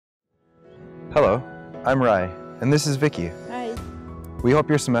Hello, I'm Rai, and this is Vicky. Hi. We hope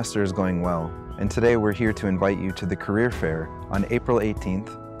your semester is going well, and today we're here to invite you to the Career Fair on April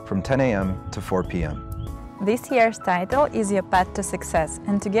 18th from 10 a.m. to 4 p.m. This year's title is Your Path to Success,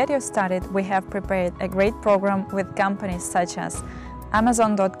 and to get you started, we have prepared a great program with companies such as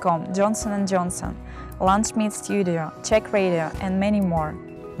Amazon.com, Johnson & Johnson, Lunchmeat Studio, Czech Radio, and many more.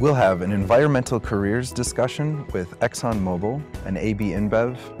 We'll have an environmental careers discussion with ExxonMobil and AB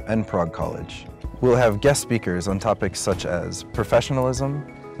InBev and Prague College. We'll have guest speakers on topics such as professionalism,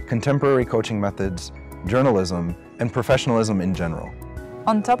 contemporary coaching methods, journalism, and professionalism in general.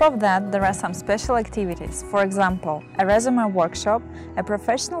 On top of that, there are some special activities, for example, a resume workshop, a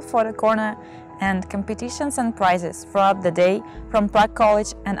professional photo corner, and competitions and prizes throughout the day from Prague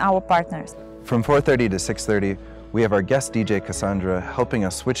College and our partners. From 4:30 to 6:30, we have our guest DJ Cassandra helping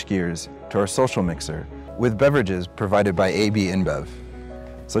us switch gears to our social mixer with beverages provided by AB InBev.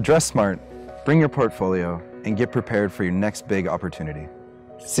 So dress smart, bring your portfolio, and get prepared for your next big opportunity.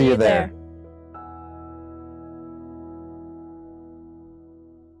 See you there.